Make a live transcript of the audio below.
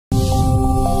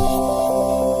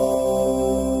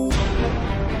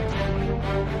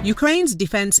Ukraine's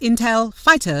defense intel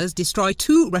fighters destroy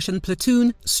 2 Russian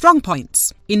platoon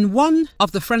strongpoints. In one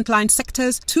of the frontline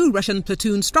sectors, 2 Russian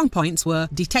platoon strongpoints were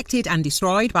detected and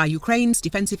destroyed by Ukraine's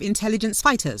defensive intelligence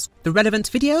fighters. The relevant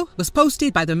video was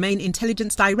posted by the Main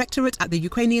Intelligence Directorate at the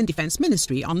Ukrainian Defense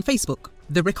Ministry on Facebook.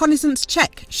 The reconnaissance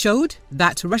check showed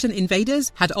that Russian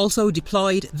invaders had also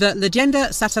deployed the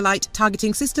Legenda satellite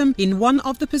targeting system in one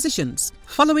of the positions.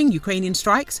 Following Ukrainian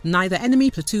strikes, neither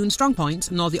enemy platoon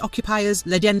strongpoint nor the occupiers'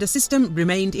 Legenda system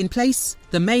remained in place,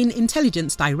 the Main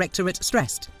Intelligence Directorate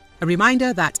stressed. A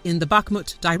reminder that in the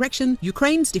Bakhmut direction,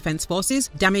 Ukraine's defense forces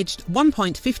damaged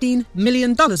 $1.15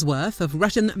 million worth of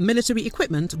Russian military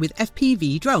equipment with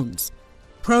FPV drones.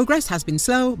 Progress has been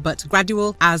slow but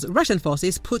gradual as Russian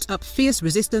forces put up fierce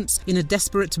resistance in a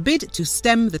desperate bid to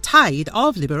stem the tide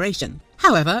of liberation.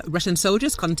 However, Russian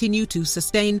soldiers continue to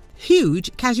sustain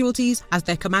huge casualties as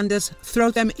their commanders throw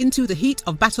them into the heat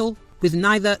of battle with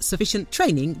neither sufficient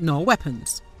training nor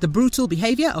weapons. The brutal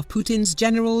behaviour of Putin's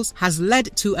generals has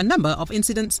led to a number of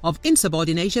incidents of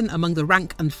insubordination among the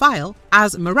rank and file.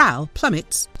 As morale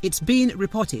plummets, it's been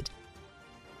reported.